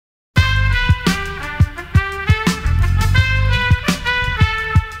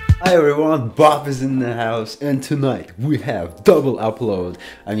Hi everyone, Bob is in the house, and tonight we have double upload.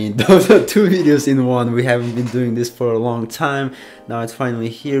 I mean, those are two videos in one. We haven't been doing this for a long time. Now it's finally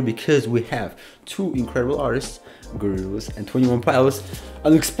here because we have two incredible artists, Gorillaz and 21 Pilots,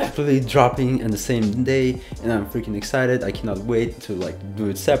 unexpectedly dropping on the same day, and I'm freaking excited. I cannot wait to do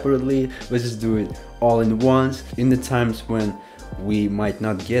it separately. Let's just do it all in once. In the times when we might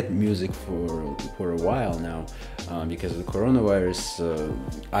not get music for a while now because of the coronavirus.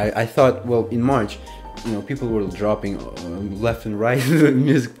 I thought, well, in March, you know, people were dropping left and right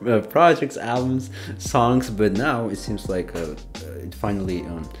music projects, albums, songs, but now it seems like it finally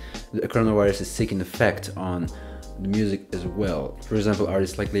the coronavirus is taking effect on the music as well. For example,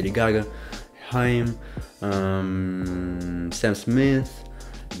 artists like Lady Gaga, Haim, Sam Smith,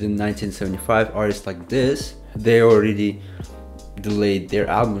 the 1975 artists like this, they already delayed their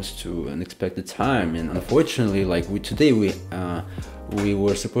albums to an expected time, and unfortunately, today we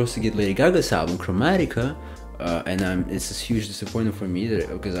were supposed to get Lady Gaga's album Chromatica, and it's a huge disappointment for me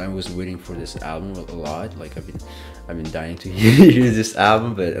because I was waiting for this album a lot. Like I've been dying to hear this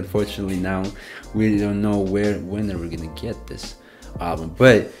album, but unfortunately now we don't know when are we gonna get this album.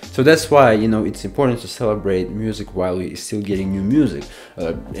 But so that's why, you know, it's important to celebrate music while we're still getting new music,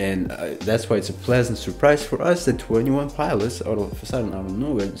 and that's why it's a pleasant surprise for us that 21 Pilots out of a sudden, out of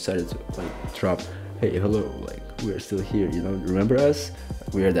nowhere, decided to drop, hey, hello, we're still here, you know, remember us,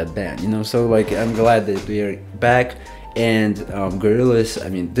 we are that band, you know. So I'm glad that we are back. And Gorillaz, I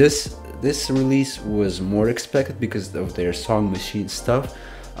mean, this release was more expected because of their Song Machine stuff.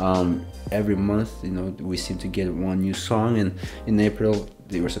 Every month, you know, we seem to get one new song, and in April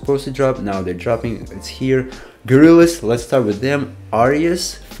they were supposed to drop, now they're dropping, it's here. Gorillaz, let's start with them.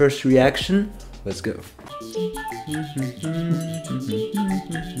 Aries, first reaction, let's go.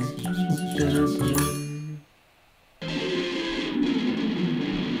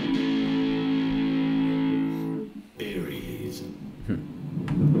 Aries.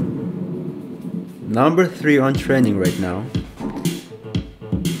 Number 3 on trending right now.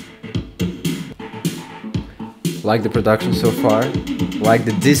 Like the production so far, like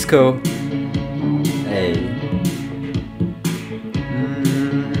the disco. Hey,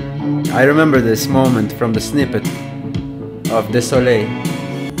 I remember this moment from the snippet of Désolé.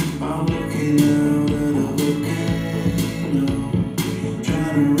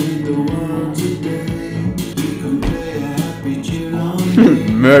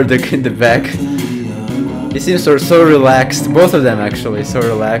 Murdoch in the back. He seems so relaxed. Both of them actually so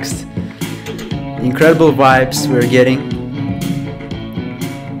relaxed. Incredible vibes we're getting.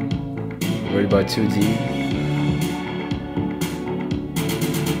 Worried about 2D.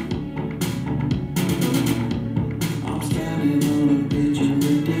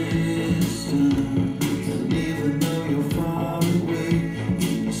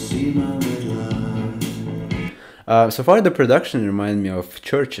 So far the production reminds me of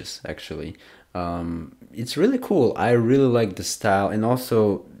churches, actually. It's really cool. I really like the style, and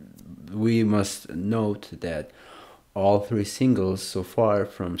also we must note that all 3 singles so far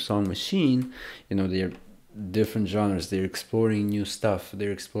from Song Machine, you know, they're different genres. They're exploring new stuff.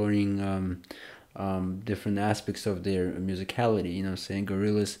 They're exploring different aspects of their musicality. You know, saying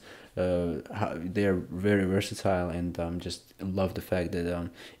Gorillaz, they're very versatile, and just love the fact that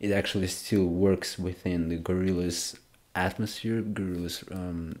it actually still works within the Gorillaz atmosphere, Gorillaz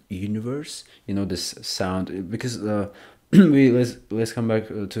universe. You know, this sound, because let's come back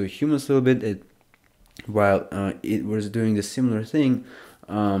to Humans a little bit. While it was doing the similar thing,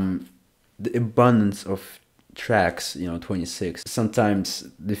 the abundance of tracks, you know, 26, sometimes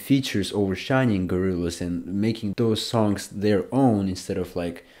the features overshining Gorillaz and making those songs their own instead of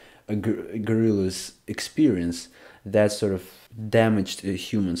like a Gorillaz experience, that sort of damaged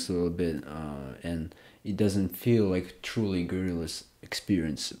Humans a little bit, and it doesn't feel like truly Gorillaz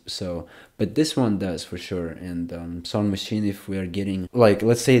experience. So, but this one does for sure. And Song Machine, if we are getting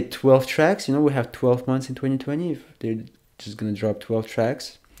let's say 12 tracks, you know, we have 12 months in 2020, if they're just gonna drop 12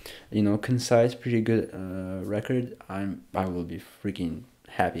 tracks, you know, concise, pretty good record, I will be freaking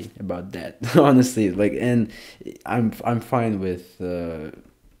happy about that. Honestly, and I'm fine with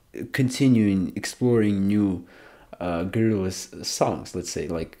continuing exploring new Gorillaz songs, let's say,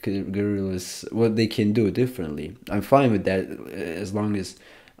 like Gorillaz, what they can do differently. I'm fine with that as long as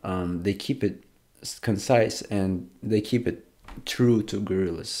they keep it concise and they keep it true to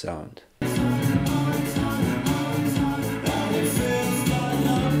Gorillaz sound.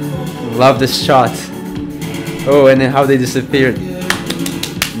 Love this shot. Oh, and then how they disappeared.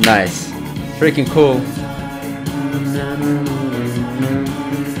 Nice. Freaking cool.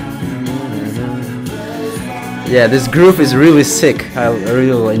 Yeah, this groove is really sick. I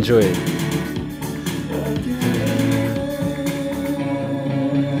really enjoy it.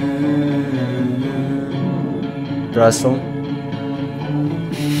 Russell.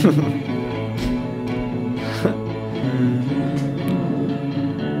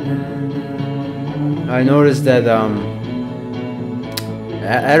 I noticed that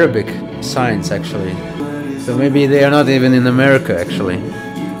Arabic signs actually. So maybe they are not even in America actually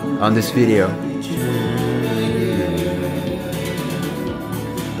on this video.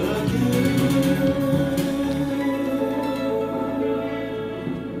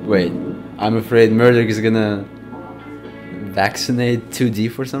 Wait, I'm afraid Murdoch is gonna vaccinate 2D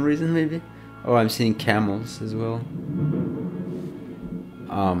for some reason maybe? Oh, I'm seeing camels as well.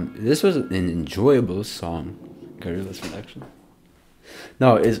 This was an enjoyable song. Gorillaz production.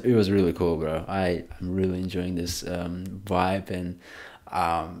 No, it was really cool, bro. I'm really enjoying this vibe, and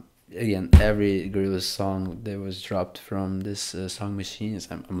again, every Gorillaz song that was dropped from this song machines,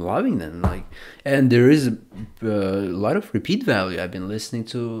 I'm loving them. Like, and there is a lot of repeat value. I've been listening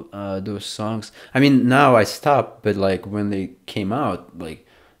to those songs. I mean, now I stopped, but like when they came out, like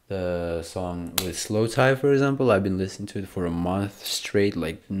the song with Slow Tie, for example, I've been listening to it for a month straight,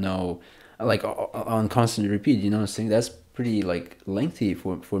 like no, like on constant repeat. You know what I'm saying? That's pretty like lengthy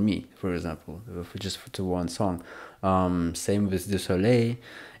for me, for example, for just to one song. Same with Du Soleil,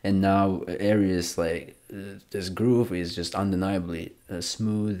 and now Aries. Like this groove is just undeniably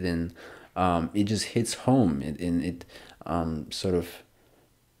smooth, and it just hits home, and it sort of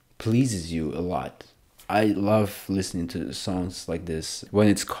pleases you a lot. I love listening to songs like this when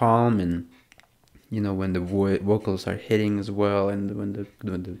it's calm, and you know, when the vocals are hitting as well, and when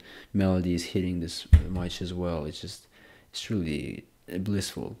the melody is hitting this much as well. It's truly a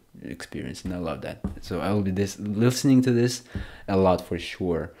blissful experience, and I love that. So I will be listening to this a lot for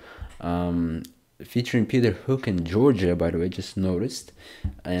sure. Featuring Peter Hook and Georgia, by the way, just noticed,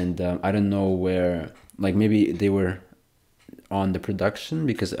 and I don't know where. Like maybe they were on the production,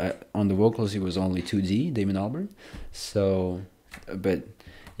 because on the vocals it was only 2D, Damon Albarn. So, but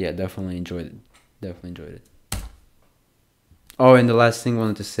yeah, definitely enjoyed it. Definitely enjoyed it. Oh, and the last thing I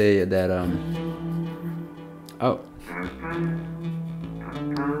wanted to say that oh,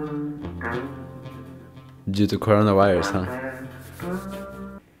 due to coronavirus, huh?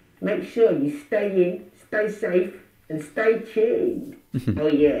 Make sure you stay in, stay safe, and stay tuned. Oh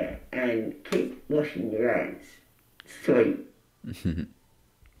yeah, and keep washing your hands. Sweet.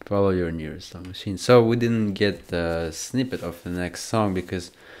 Follow your nearest song machine. So we didn't get the snippet of the next song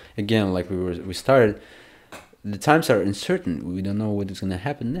because, again, like we started, the times are uncertain. We don't know what is gonna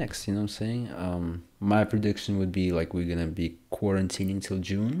happen next. You know what I'm saying? My prediction would be like we're gonna be quarantining till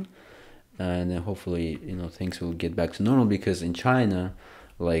June, and then hopefully, you know, things will get back to normal, because in China,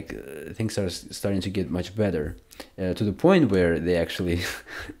 like things are starting to get much better, to the point where they actually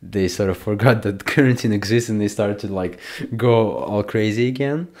they sort of forgot that quarantine exists, and they started to like go all crazy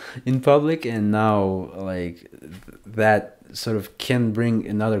again in public. And now like that sort of can bring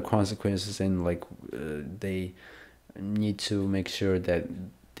another consequences, and like they need to make sure that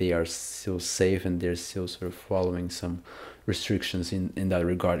they are still safe, and they're still sort of following some restrictions in that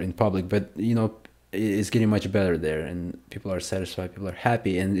regard in public. But you know, it's getting much better there, and people are satisfied, people are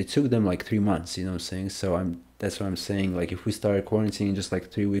happy, and it took them like 3 months, you know what I'm saying? So that's what I'm saying. Like if we started quarantining just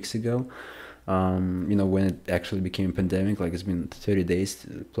like 3 weeks ago, you know, when it actually became a pandemic, like it's been 30 days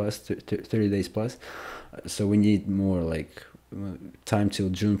plus, 30 days plus. So we need more like time till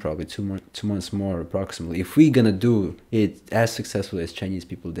June, probably 2 months more approximately. If we're gonna do it as successfully as Chinese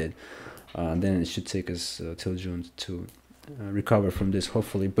people did, then it should take us till June to recover from this,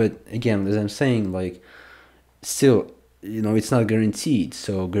 hopefully. But again, as I'm saying, like still, you know, it's not guaranteed.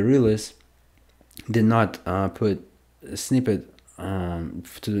 So Gorillaz did not put a snippet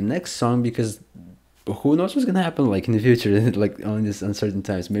to the next song, because who knows what's gonna happen like in the future, like on this uncertain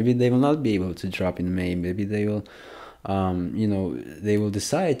times. Maybe they will not be able to drop in May. Maybe they will you know, they will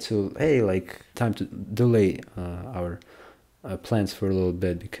decide to, hey, like time to delay our plans for a little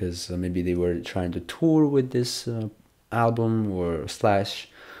bit, because maybe they were trying to tour with this album or slash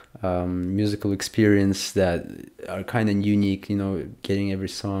musical experience that are kind of unique, you know, getting every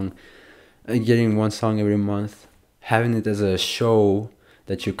song, getting one song every month, having it as a show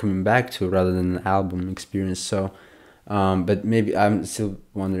that you're coming back to rather than an album experience. So but maybe I'm still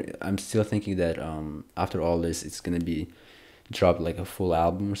thinking that after all this, it's gonna be dropped like a full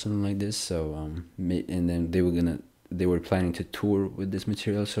album or something like this. So and then they were planning to tour with this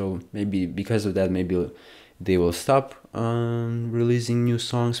material. So maybe because of that, maybe they will stop releasing new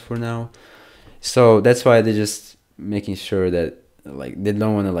songs for now. So that's why they're just making sure that like they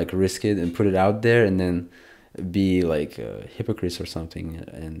don't want to like risk it and put it out there, and then be like hypocrites or something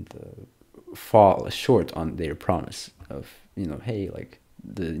and fall short on their promise of, you know, hey, like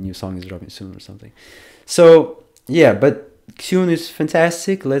the new song is dropping soon or something. So yeah, but tune is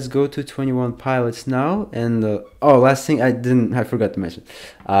fantastic. Let's go to 21 Pilots now. And oh, last thing I forgot to mention.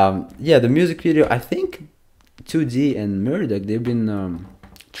 Yeah, the music video, I think 2D and Murdoch, they've been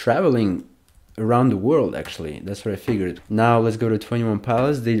traveling around the world, actually. That's what I figured. Now let's go to 21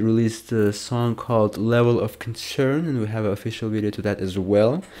 Pilots. They released a song called Level of Concern, and we have an official video to that as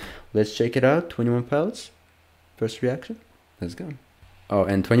well. Let's check it out. 21 Pilots, first reaction. Let's go. Oh,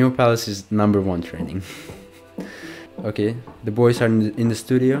 and 21 Pilots is #1 trending. Okay, the boys are in the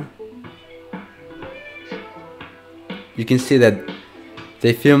studio. You can see that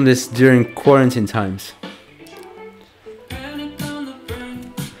they filmed this during quarantine times.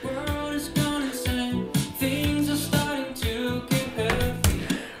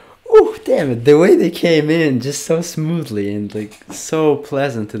 Ooh, damn it, the way they came in just so smoothly and like so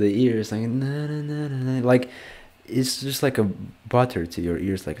pleasant to the ears, like na, na, na, na, na. Like it's just like a butter to your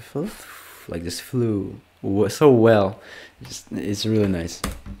ears, like this flew so well. It's really nice.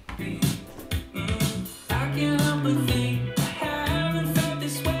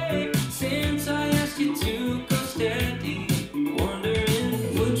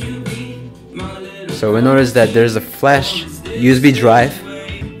 So we noticed that there's a flash USB drive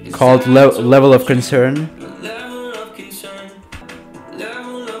called Level of Concern.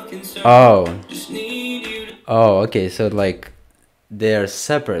 Oh, okay, so like they are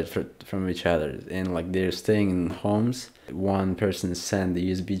separate from each other, and like they're staying in homes. One person sent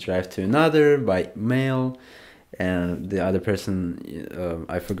the USB drive to another by mail, and the other person,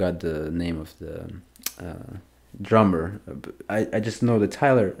 I forgot the name of the drummer. I just know that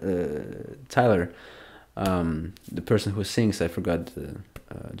Tyler, the person who sings, I forgot the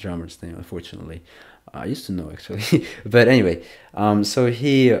drummer's name, unfortunately. I used to know, actually. But anyway, so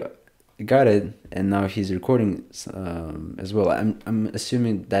he got it, and now he's recording as well. I'm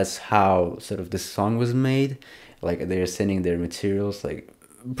assuming that's how sort of this song was made. Like they're sending their materials, like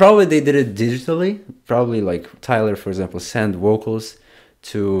probably they did it digitally. Probably like Tyler, for example, sent vocals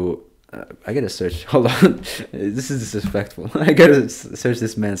to I gotta search, hold on. This is disrespectful. I gotta search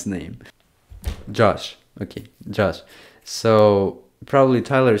this man's name. Josh. Okay, Josh. So probably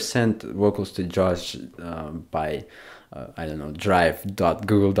Tyler sent vocals to Josh by I don't know,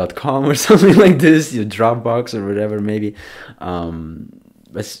 drive.google.com or something like this, your Dropbox or whatever, maybe.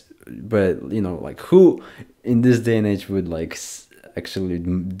 But you know, like who in this day and age would like actually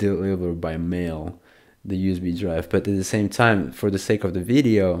deliver by mail the USB drive? But at the same time, for the sake of the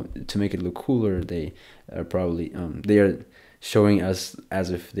video, to make it look cooler, they are probably they are showing us as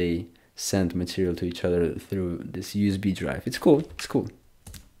if they sent material to each other through this USB drive. It's cool. It's cool.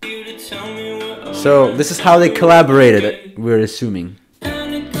 So this is how they collaborated, we're assuming,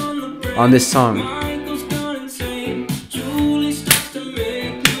 on this song.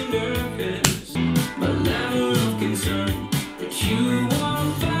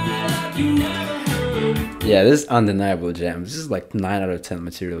 Yeah, this is undeniable jam. This is like 9 out of 10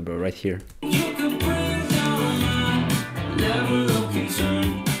 material, bro, right here.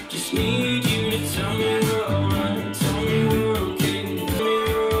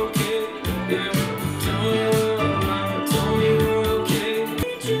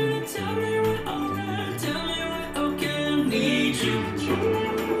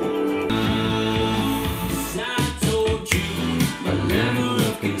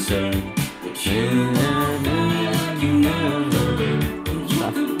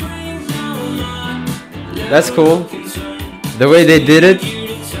 That's cool. The way they did it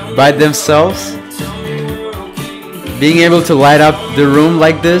by themselves, being able to light up the room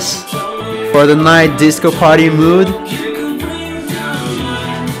like this for the night disco party mood.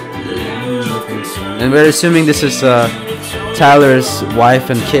 And we're assuming this is Tyler's wife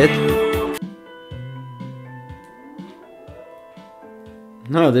and kid.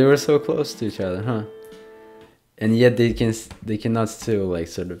 No, they were so close to each other, huh? And yet they cannot still like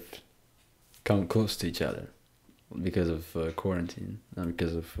sort of come close to each other because of quarantine,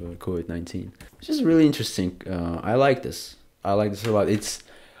 because of COVID-19, which is really interesting. I like this. I like this a lot. It's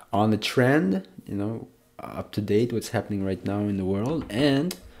on the trend, you know, up to date what's happening right now in the world,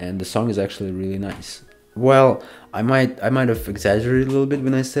 and the song is actually really nice. Well, I might have exaggerated a little bit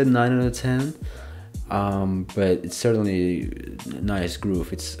when I said 9 out of 10. But it's certainly a nice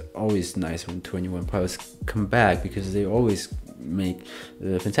groove. It's always nice when 21 Pilots come back because they always make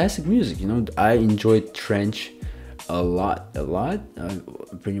fantastic music. You know, I enjoyed Trench a lot.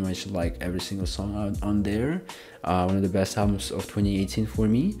 Pretty much like every single song on there. One of the best albums of 2018 for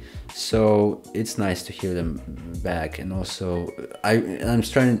me. So it's nice to hear them back. And also, I'm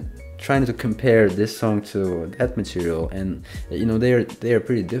trying to compare this song to that material, and you know they are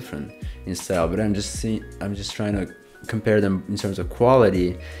pretty different in style. But I'm just trying to compare them in terms of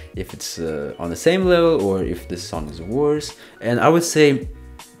quality, if it's on the same level or if this song is worse. And I would say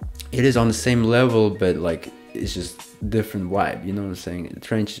it is on the same level, but like it's just different vibe, you know what I'm saying?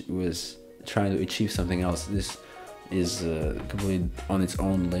 Trench was trying to achieve something else. This is completely on its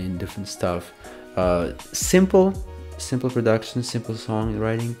own lane, different stuff. Simple production, simple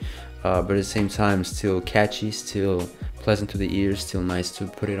songwriting, but at the same time still catchy, still pleasant to the ears, still nice to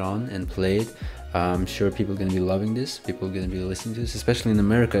put it on and play it. I'm sure people are gonna be loving this. People are gonna be listening to this, especially in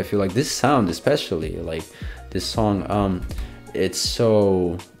America. I feel like this sound, especially like this song, it's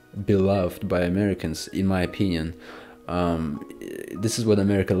so beloved by Americans, in my opinion. This is what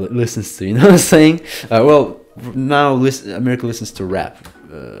America listens to, you know what I'm saying? Well, now America listens to rap.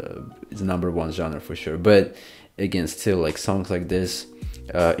 It's the #1 genre for sure. But again, still, like songs like this,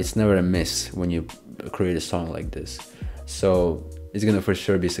 it's never a miss when you create a song like this. So it's gonna for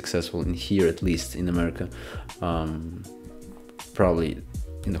sure be successful in here, at least in America, probably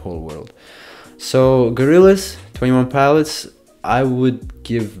in the whole world. So Gorillaz, 21 Pilots, I would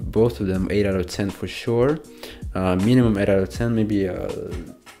give both of them 8 out of 10 for sure. Minimum 8 out of 10, maybe.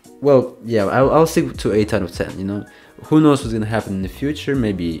 Well, yeah, I'll stick to 8 out of 10. You know, who knows what's gonna happen in the future?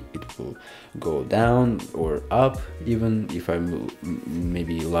 Maybe it will go down or up, even if I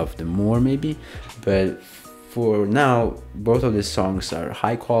maybe love them more, maybe. But for now, both of these songs are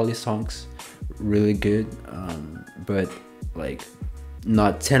high quality songs, really good, but like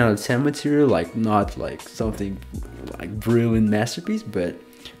not 10 out of 10 material, like not like something like brilliant masterpiece, but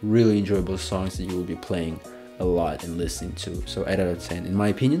really enjoyable songs that you will be playing a lot and listening to. So 8 out of 10 in my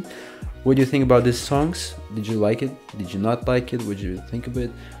opinion. What do you think about these songs? Did you like it? Did you not like it? What did you think of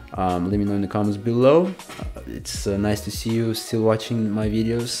it? Let me know in the comments below. It's nice to see you still watching my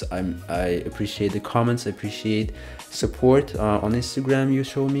videos. I appreciate the comments. I appreciate support on Instagram. You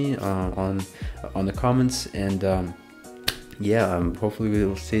show me on the comments, and yeah, hopefully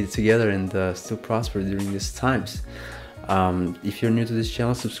we'll stay together and still prosper during these times. If you're new to this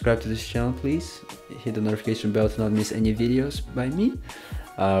channel, subscribe to this channel, please. Hit the notification bell to not miss any videos by me.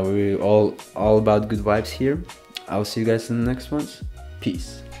 We're all about good vibes here. I'll see you guys in the next ones.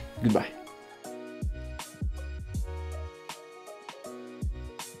 Peace. Goodbye.